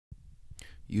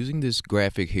Using this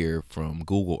graphic here from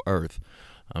Google Earth,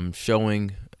 I'm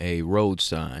showing a road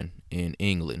sign in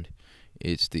England.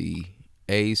 It's the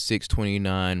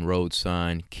A629 road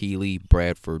sign, Keighley,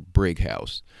 Bradford,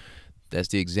 Brighouse. That's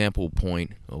the example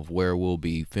point of where we'll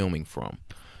be filming from.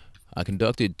 I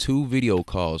conducted 2 video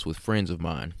calls with friends of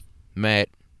mine, Matt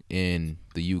in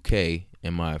the UK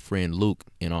and my friend Luke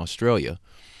in Australia.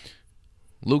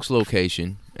 Luke's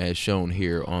location, as shown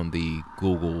here on the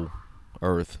Google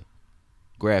Earth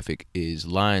graphic, is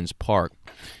Lions Park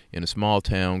in a small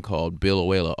town called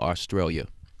Billowela, Australia.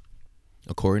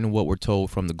 According to what we're told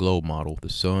from the globe model, the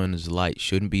sun's light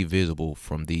shouldn't be visible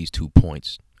from these 2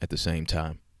 points at the same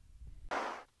time.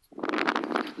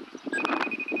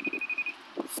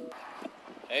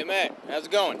 Hey Matt, how's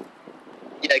it going?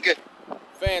 Yeah, good.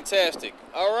 Fantastic.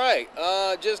 All right,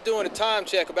 just doing a time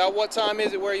check. About what time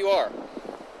is it where you are?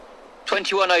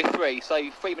 21:03, so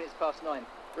 3 minutes past 9.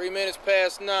 3 minutes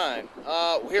past 9.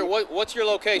 Here, what's your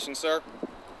location, sir?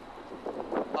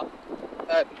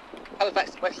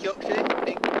 Halifax, West Yorkshire,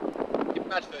 in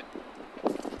Bradford.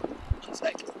 1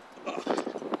 sec.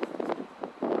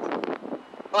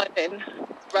 I'm in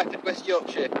Bradford, West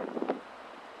Yorkshire.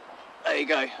 There you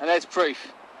go, and there's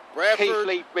proof. Bradford.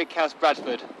 Keighley, Brighouse,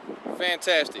 Bradford.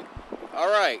 Fantastic. All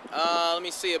right, let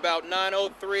me see, about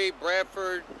 9:03,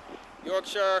 Bradford,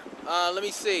 Yorkshire. Let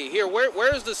me see. Here,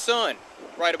 where's the sun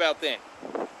right about then?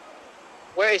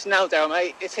 Where it is now, Dale,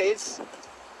 mate, it is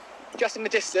just in the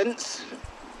distance.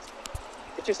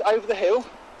 It's just over the hill.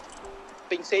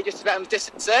 You can see it just about in the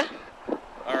distance there.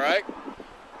 All right.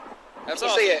 That's you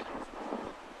awesome. See it.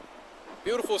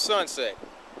 Beautiful sunset.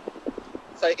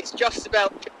 So it's just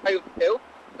about over the hill,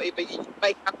 but you can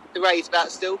make out the rays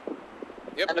about still.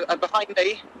 Yep. And behind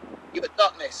me, you've got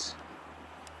darkness.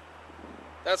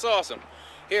 That's awesome.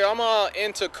 Here, I'm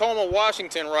in Tacoma,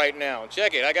 Washington right now.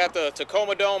 Check it. I got the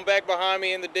Tacoma Dome back behind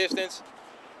me in the distance.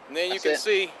 And then you can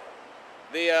see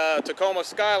the Tacoma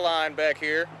skyline back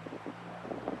here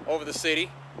over the city.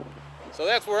 So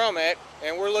that's where I'm at,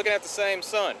 and we're looking at the same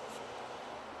sun.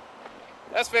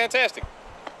 That's fantastic.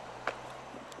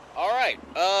 All right.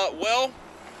 Well,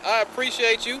 I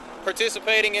appreciate you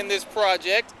participating in this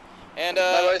project. And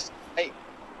no worries. Hey,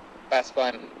 that's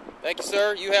fine. Thank you,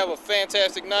 sir. You have a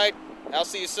fantastic night. I'll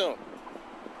see you soon.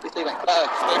 See you later. Bye.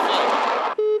 Stay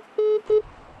flat.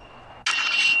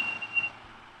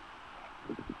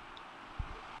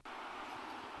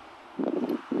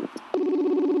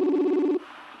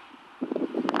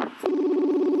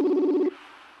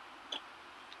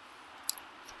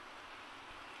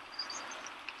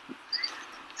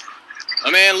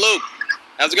 My man Luke,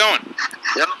 how's it going?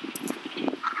 Yep.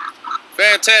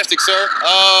 Fantastic, sir.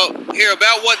 Here,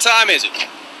 about what time is it?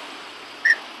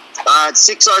 It's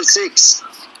 6:06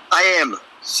 a.m.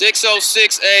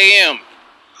 6:06 a.m.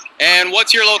 And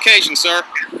what's your location, sir?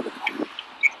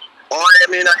 I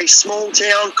am in a small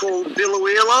town called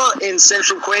Billowela in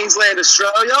central Queensland,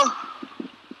 Australia.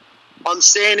 I'm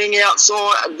standing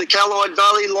outside the Callide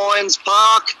Valley Lions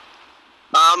Park,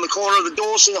 the corner of the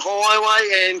Dawson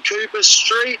Highway and Cooper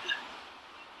Street.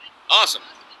 Awesome.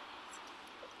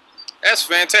 That's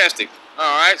fantastic.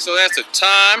 All right, so that's the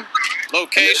time,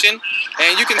 location,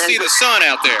 and you can see the sun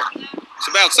out there. It's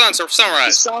about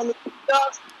sunrise.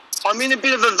 I'm in a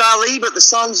bit of a valley, but the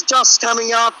sun's just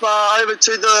coming up over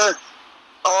to the,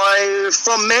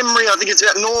 from memory, I think it's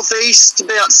about northeast,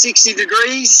 about 60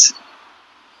 degrees.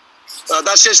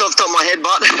 That's just off the top of my head,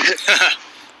 but.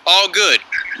 All good.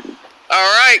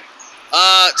 All right.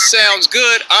 Sounds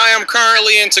good. I am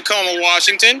currently in Tacoma,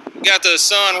 Washington. Got the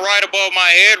sun right above my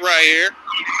head right here.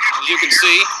 As you can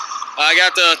see, I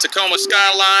got the Tacoma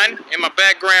skyline in my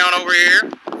background over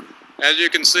here. As you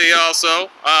can see also.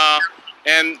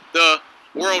 And the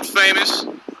world famous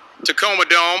Tacoma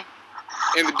Dome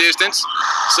in the distance.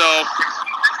 So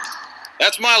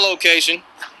that's my location.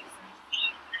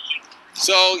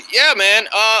 So yeah, man,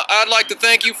 I'd like to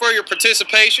thank you for your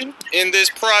participation in this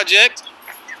project.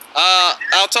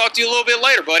 I'll talk to you a little bit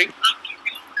later, buddy.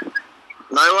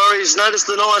 No worries. Notice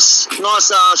the nice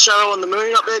shadow on the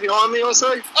moon up there behind me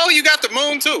also. Oh, you got the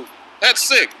moon too. That's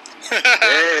sick.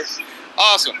 Yeah.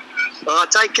 Awesome. All right,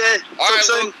 take care. All Talk right,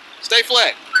 soon. Luke, stay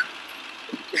flat.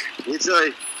 You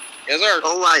too. Yes, sir.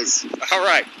 Always. All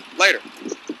right. Later.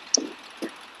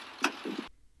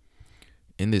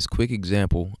 In this quick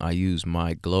example, I used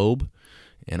my globe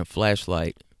and a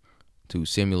flashlight to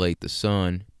simulate the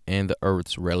sun and the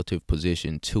Earth's relative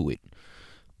position to it.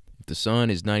 If the sun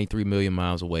is 93 million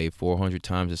miles away, 400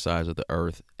 times the size of the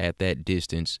Earth at that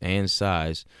distance and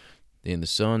size, then the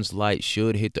sun's light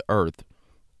should hit the Earth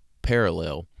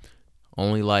parallel,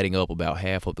 only lighting up about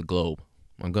half of the globe.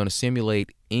 I'm going to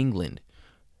simulate England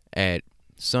at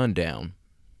sundown,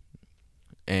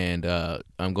 and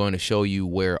I'm going to show you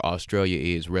where Australia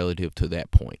is relative to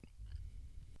that point.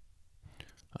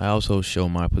 I also show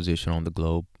my position on the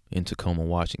globe in Tacoma,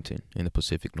 Washington, in the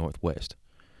Pacific Northwest.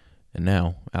 And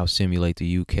now I'll simulate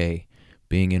the UK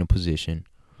being in a position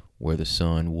where the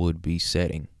sun would be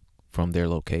setting from their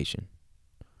location.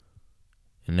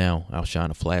 And now I'll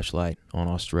shine a flashlight on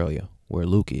Australia, where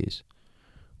Luke is,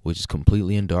 which is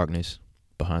completely in darkness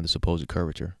behind the supposed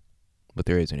curvature, but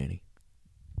there isn't any.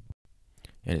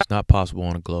 And it's not possible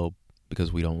on a globe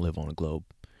because we don't live on a globe.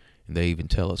 And they even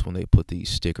tell us when they put these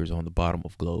stickers on the bottom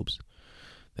of globes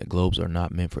that globes are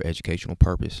not meant for educational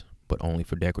purpose, but only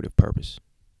for decorative purpose.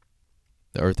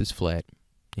 The earth is flat,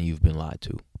 and you've been lied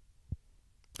to.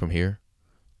 From here,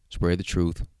 spread the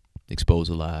truth, expose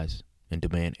the lies, and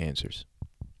demand answers.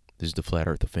 This is the Flat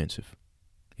Earth Offensive,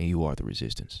 and you are the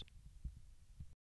resistance.